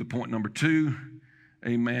need to move to point number 2.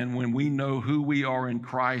 Amen. When we know who we are in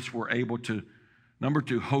Christ, we're able to, number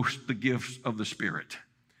 2, host the gifts of the Spirit.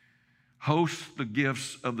 Host the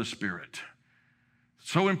gifts of the Spirit.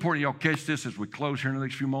 So important, y'all catch this as we close here in the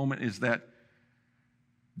next few moments, is that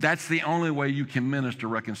that's the only way you can minister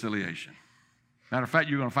reconciliation. Matter of fact,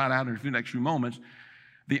 you're going to find out in the next few moments,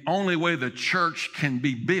 the only way the church can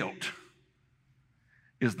be built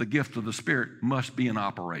is the gift of the Spirit must be in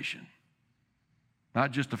operation.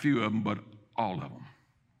 Not just a few of them, but all of them.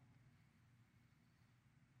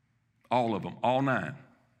 All of them, all 9.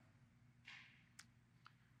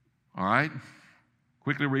 All right?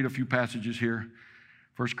 Quickly read a few passages here.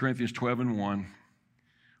 1 Corinthians 12:1.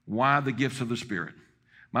 Why the gifts of the Spirit?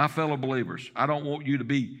 My fellow believers, I don't want you to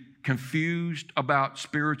be confused about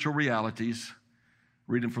spiritual realities.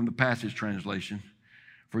 Reading from the Passage translation.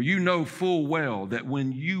 For you know full well that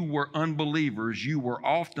when you were unbelievers, you were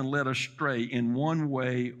often led astray in one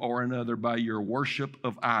way or another by your worship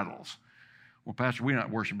of idols. Well, Pastor, we're not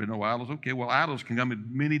worshiping no idols. Okay, well, idols can come in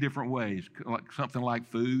many different ways, like something like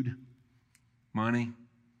food, money,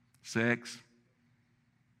 sex,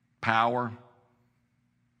 power,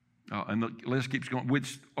 and the list keeps going,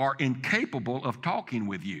 which are incapable of talking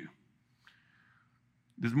with you.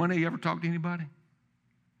 Does money ever talk to anybody?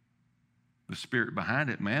 The spirit behind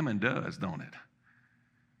it, mammon does, don't it?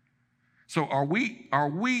 So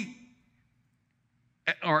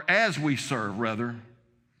as we serve, rather,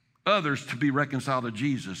 others to be reconciled to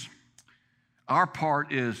Jesus, our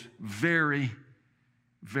part is very,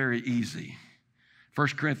 very easy.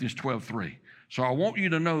 1 Corinthians 12:3. So I want you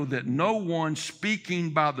to know that no one speaking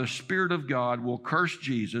by the Spirit of God will curse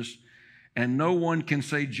Jesus, and no one can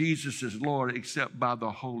say Jesus is Lord except by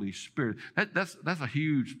the Holy Spirit. That's a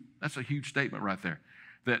huge statement right there.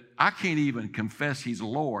 That I can't even confess He's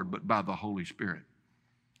Lord, but by the Holy Spirit.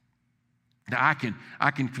 Now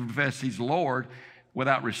I can confess He's Lord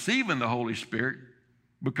without receiving the Holy Spirit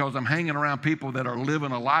because I'm hanging around people that are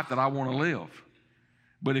living a life that I want to live.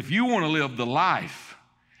 But if you want to live the life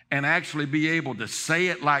and actually be able to say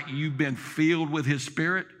it like you've been filled with His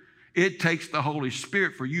Spirit, it takes the Holy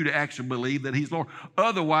Spirit for you to actually believe that He's Lord.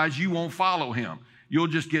 Otherwise, you won't follow Him. You'll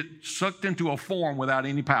just get sucked into a form without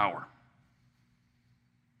any power.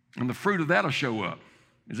 And the fruit of that will show up.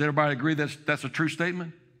 Does everybody agree that's a true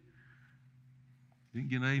statement? You can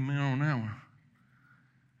get an amen on that one.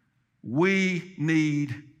 We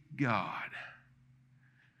need God.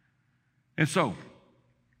 And so,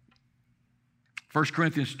 1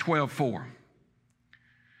 Corinthians 12:4.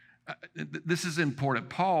 This is important.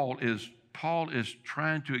 Paul is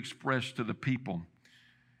trying to express to the people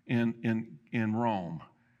in Rome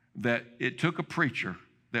that it took a preacher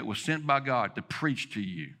that was sent by God to preach to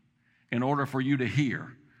you in order for you to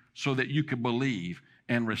hear so that you could believe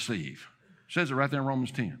and receive. It says it right there in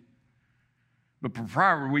Romans 10. But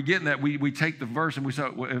prior we get in that, we take the verse and we say,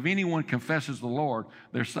 well, if anyone confesses the Lord,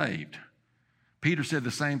 they're saved. Peter said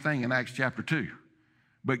the same thing in Acts chapter 2,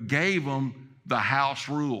 but gave them the house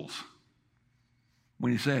rules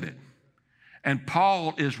when he said it. And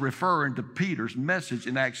Paul is referring to Peter's message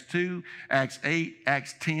in Acts 2, Acts 8,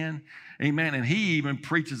 Acts 10. Amen. And he even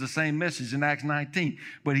preaches the same message in Acts 19.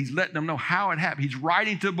 But he's letting them know how it happened. He's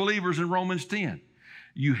writing to believers in Romans 10.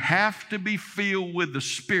 You have to be filled with the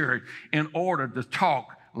Spirit in order to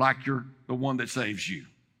talk like you're the one that saves you.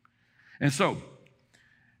 And so,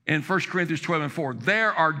 in 1 Corinthians 12:4,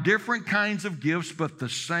 there are different kinds of gifts, but the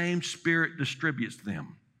same Spirit distributes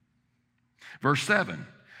them. Verse 7,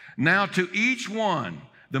 now to each one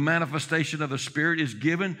the manifestation of the Spirit is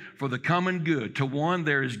given for the common good. To one,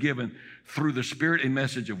 there is given through the Spirit a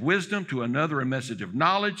message of wisdom, to another a message of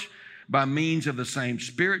knowledge by means of the same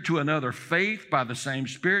Spirit, to another faith by the same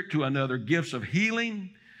Spirit, to another gifts of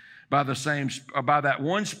healing by that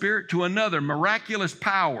one Spirit, to another miraculous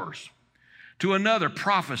powers, to another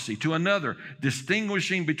prophecy, to another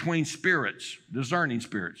distinguishing between spirits, discerning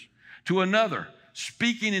spirits, to another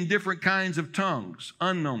speaking in different kinds of tongues,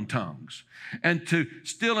 unknown tongues, and to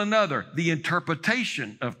still another the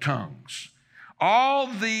interpretation of tongues. All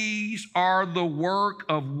these are the work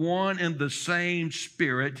of one and the same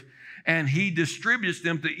Spirit, and He distributes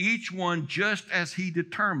them to each one just as He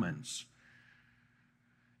determines.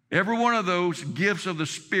 Every one of those gifts of the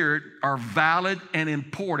Spirit are valid and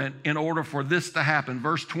important in order for this to happen.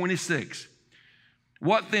 Verse 26,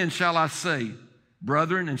 what then shall I say,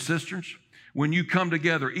 brethren and sisters? When you come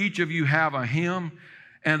together, each of you have a hymn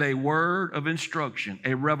and a word of instruction,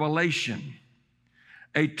 a revelation,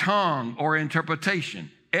 a tongue or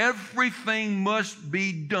interpretation. Everything must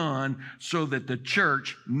be done so that the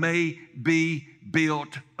church may be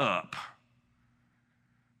built up.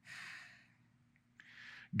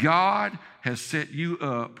 God has set you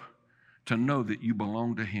up to know that you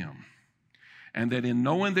belong to Him. And that in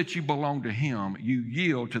knowing that you belong to Him, you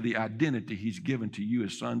yield to the identity He's given to you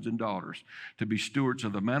as sons and daughters, to be stewards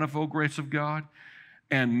of the manifold grace of God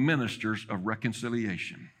and ministers of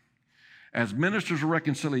reconciliation. As ministers of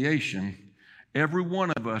reconciliation, every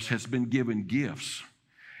one of us has been given gifts.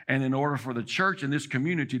 And in order for the church and this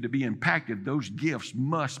community to be impacted, those gifts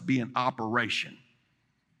must be in operation.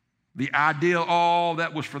 The ideal,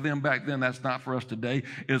 that was for them back then, that's not for us today,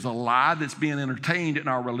 is a lie that's being entertained in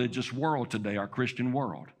our religious world today, our Christian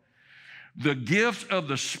world. The gifts of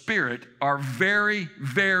the Spirit are very,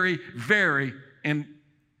 very, very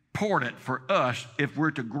important for us if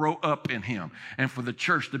we're to grow up in Him and for the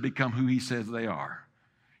church to become who He says they are.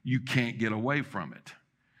 You can't get away from it,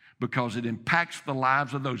 because it impacts the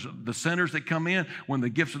lives of the sinners that come in. When the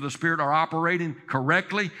gifts of the Spirit are operating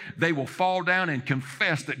correctly, they will fall down and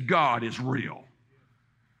confess that God is real.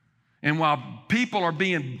 And while people are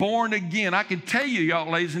being born again, I can tell you,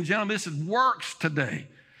 y'all, ladies and gentlemen, this works today.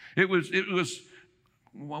 It was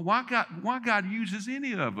why God uses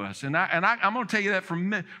any of us. And I'm going to tell you that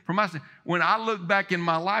from myself. When I look back in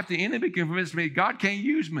my life, the enemy convinced me God can't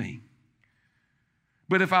use me.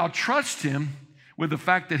 But if I'll trust Him with the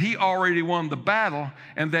fact that He already won the battle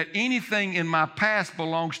and that anything in my past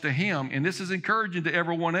belongs to Him, and this is encouraging to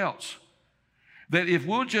everyone else, that if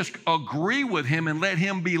we'll just agree with Him and let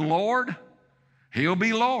Him be Lord, He'll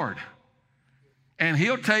be Lord. And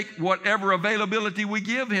He'll take whatever availability we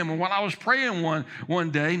give Him. And when I was praying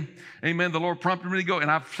one day, amen, the Lord prompted me to go,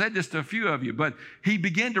 and I've said this to a few of you, but He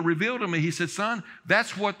began to reveal to me, He said, son,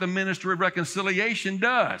 that's what the ministry of reconciliation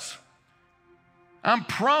does. I'm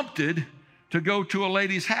prompted to go to a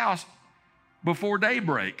lady's house before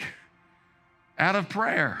daybreak out of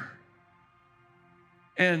prayer.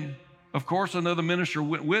 And of course, another minister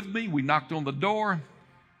went with me. We knocked on the door.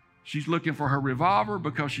 She's looking for her revolver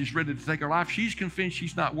because she's ready to take her life. She's convinced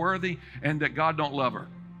she's not worthy and that God don't love her.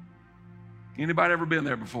 Anybody ever been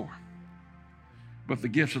there before? But the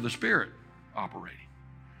gifts of the Spirit operating.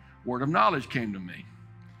 Word of knowledge came to me.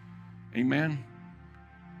 Amen.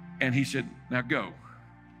 And He said, now go.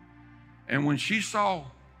 And when she saw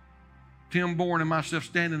Tim Bourne and myself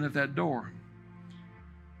standing at that door,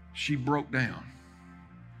 she broke down,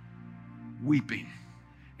 weeping.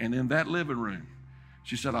 And in that living room,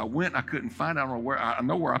 she said, I went, I couldn't find it. I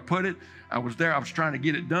know where I put it. I was there, I was trying to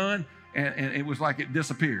get it done, and it was like it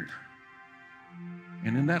disappeared.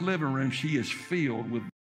 And in that living room, she is filled with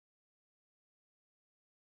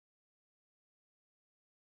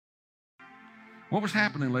what was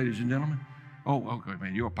happening, ladies and gentlemen? Oh, okay,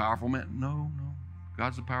 man, you're a powerful man. No.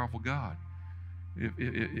 God's a powerful God.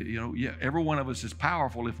 Every one of us is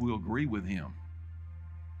powerful if we'll agree with Him.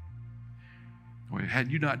 Well,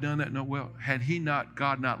 had you not done that, no, well, had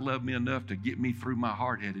God not loved me enough to get me through my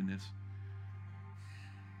hard-headedness,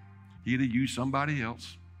 He'd have used somebody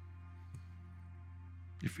else.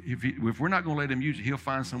 If we're not going to let Him use it, He'll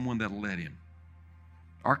find someone that'll let Him.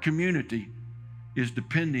 Our community is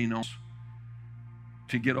depending on us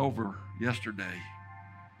to get over yesterday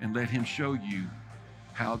and let Him show you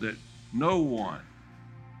how that no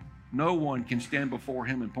one can stand before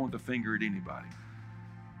Him and point the finger at anybody.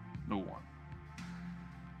 No one.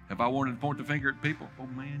 Have I wanted to point the finger at people? Oh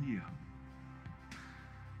man, yeah.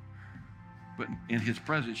 But in His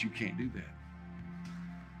presence, you can't do that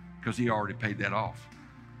because He already paid that off.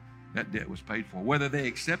 That debt was paid for. Whether they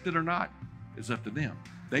accept it or not is up to them.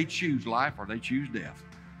 They choose life or they choose death.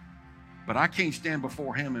 But I can't stand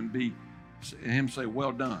before him and him say,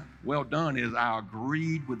 well done. Well done is I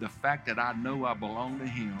agreed with the fact that I know I belong to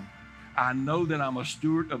him. I know that I'm a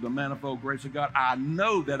steward of the manifold grace of God. I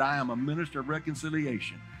know that I am a minister of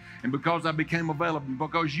reconciliation. And because I became available,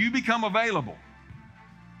 because you become available,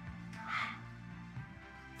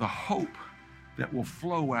 the hope that will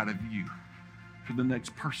flow out of you to the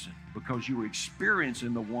next person, because you were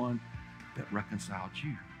experiencing the one that reconciled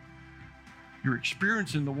you. You're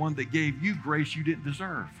experiencing the one that gave you grace you didn't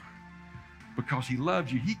deserve. Because he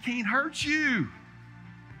loves you. He can't hurt you.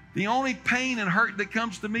 The only pain and hurt that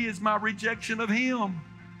comes to me is my rejection of him.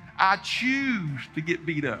 I choose to get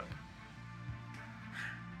beat up.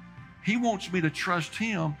 He wants me to trust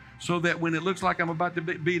him so that when it looks like I'm about to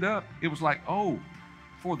be beat up, it was like, oh,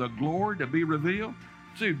 for the glory to be revealed?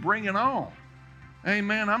 Dude, bring it on.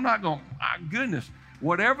 Amen. I'm not going, goodness,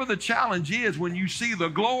 whatever the challenge is, when you see the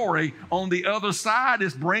glory on the other side,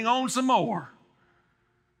 is bring on some more.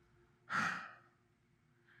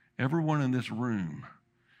 Everyone in this room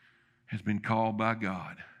has been called by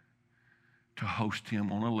God to host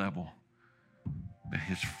him on a level that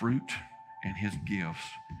his fruit and his gifts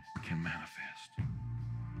can manifest.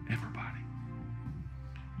 Everybody.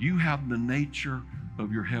 You have the nature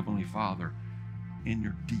of your Heavenly Father in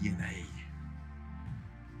your DNA.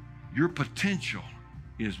 Your potential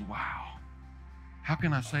is wow. How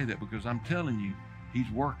can I say that? Because I'm telling you,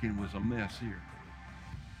 he's working with a mess here.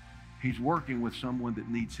 He's working with someone that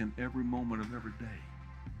needs him every moment of every day.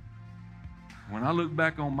 When I look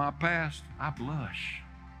back on my past, I blush.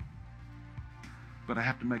 But I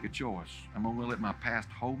have to make a choice. Am I going to let my past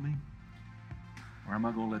hold me? Or am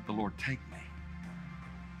I going to let the Lord take me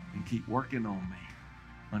and keep working on me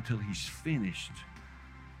until he's finished?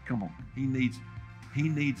 Come on. He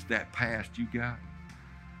needs that past you got.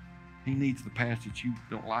 He needs the past that you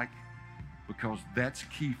don't like, because that's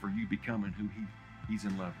key for you becoming who he's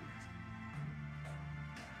in love with.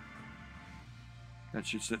 That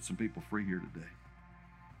should set some people free here today.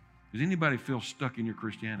 Does anybody feel stuck in your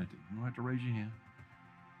Christianity? You don't have to raise your hand.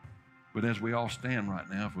 But as we all stand right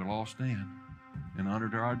now, if we'll all stand in honor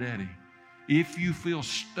to our daddy, if you feel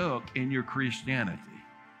stuck in your Christianity,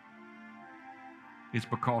 it's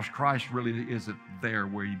because Christ really isn't there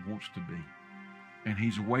where he wants to be. And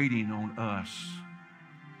he's waiting on us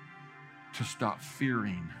to stop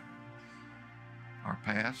fearing our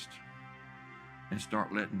past and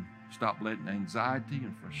stop letting anxiety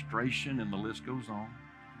and frustration, and the list goes on,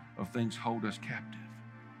 of things hold us captive.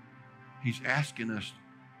 He's asking us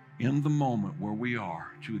in the moment where we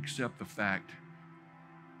are to accept the fact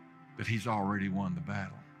that he's already won the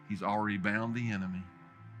battle. He's already bound the enemy,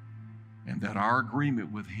 and that our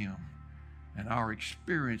agreement with him and our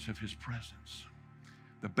experience of his presence,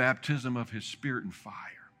 the baptism of his Spirit and fire,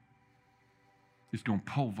 is going to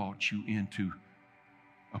pole vault you into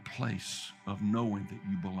a place of knowing that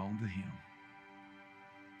you belong to him,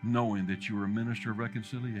 knowing that you are a minister of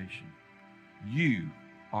reconciliation. You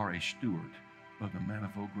are a steward of the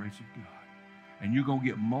manifold grace of God. And you're going to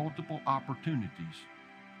get multiple opportunities.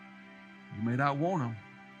 You may not want them,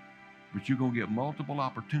 but you're going to get multiple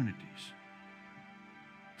opportunities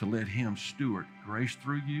to let him steward grace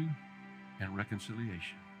through you and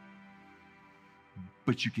reconciliation.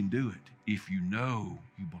 But you can do it if you know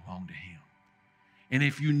you belong to him. And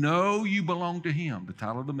if you know you belong to him, the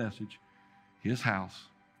title of the message, his house,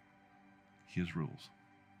 his rules.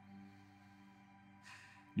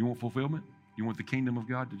 You want fulfillment? You want the kingdom of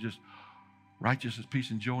God to just righteousness, peace,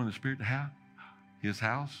 and joy in the Spirit to have? His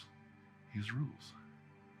house, his rules.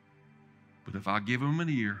 But if I give him an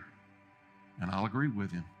ear and I'll agree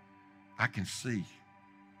with him, I can see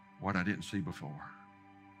what I didn't see before.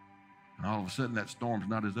 And all of a sudden that storm's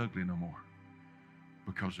not as ugly no more,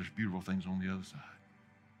 because there's beautiful things on the other side.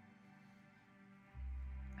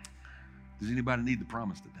 Does anybody need the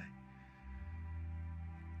promise today?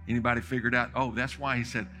 Anybody figured out, oh, that's why he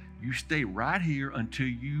said, you stay right here until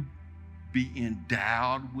you be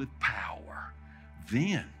endowed with power.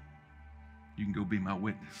 Then you can go be my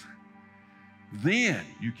witness. Then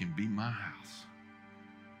you can be my house.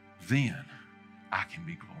 Then I can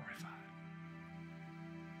be glorified.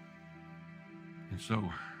 And so,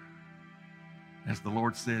 as the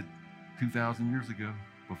Lord said 2,000 years ago,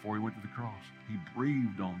 before he went to the cross, he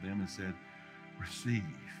breathed on them and said, receive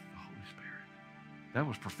the Holy Spirit. That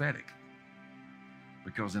was prophetic.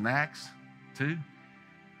 Because in Acts 2,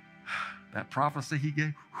 that prophecy he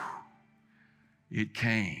gave, it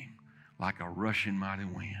came like a rushing mighty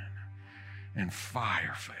wind, and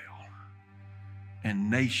fire fell, and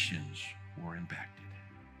nations were impacted.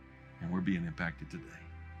 And we're being impacted today.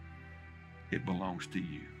 It belongs to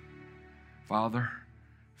you. Father,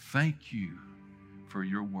 Thank you for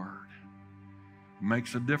your word. It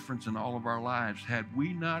makes a difference in all of our lives. Had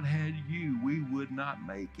we not had you, we would not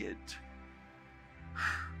make it.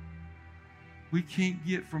 We can't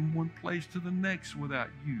get from one place to the next without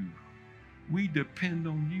you. We depend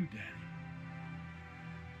on you, Daddy.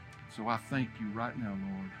 So I thank you right now,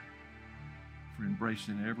 Lord, for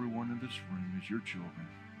embracing everyone in this room as your children.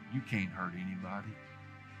 You can't hurt anybody.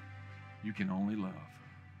 You can only love.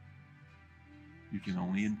 You can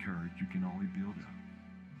only encourage. You can only build up.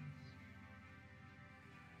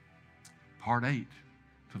 Part 8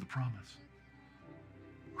 to the promise.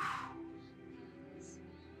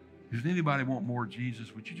 Does anybody want more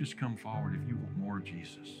Jesus? Would you just come forward if you want more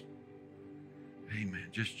Jesus? Amen.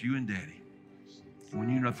 Just you and Daddy. When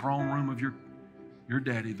you're in the throne room of your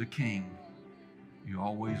Daddy, the King, you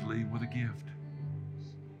always leave with a gift.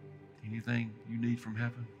 Anything you need from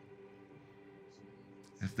heaven?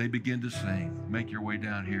 As they begin to sing, make your way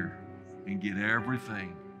down here and get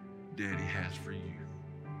everything Daddy has for you.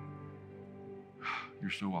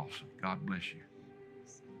 You're so awesome. God bless you.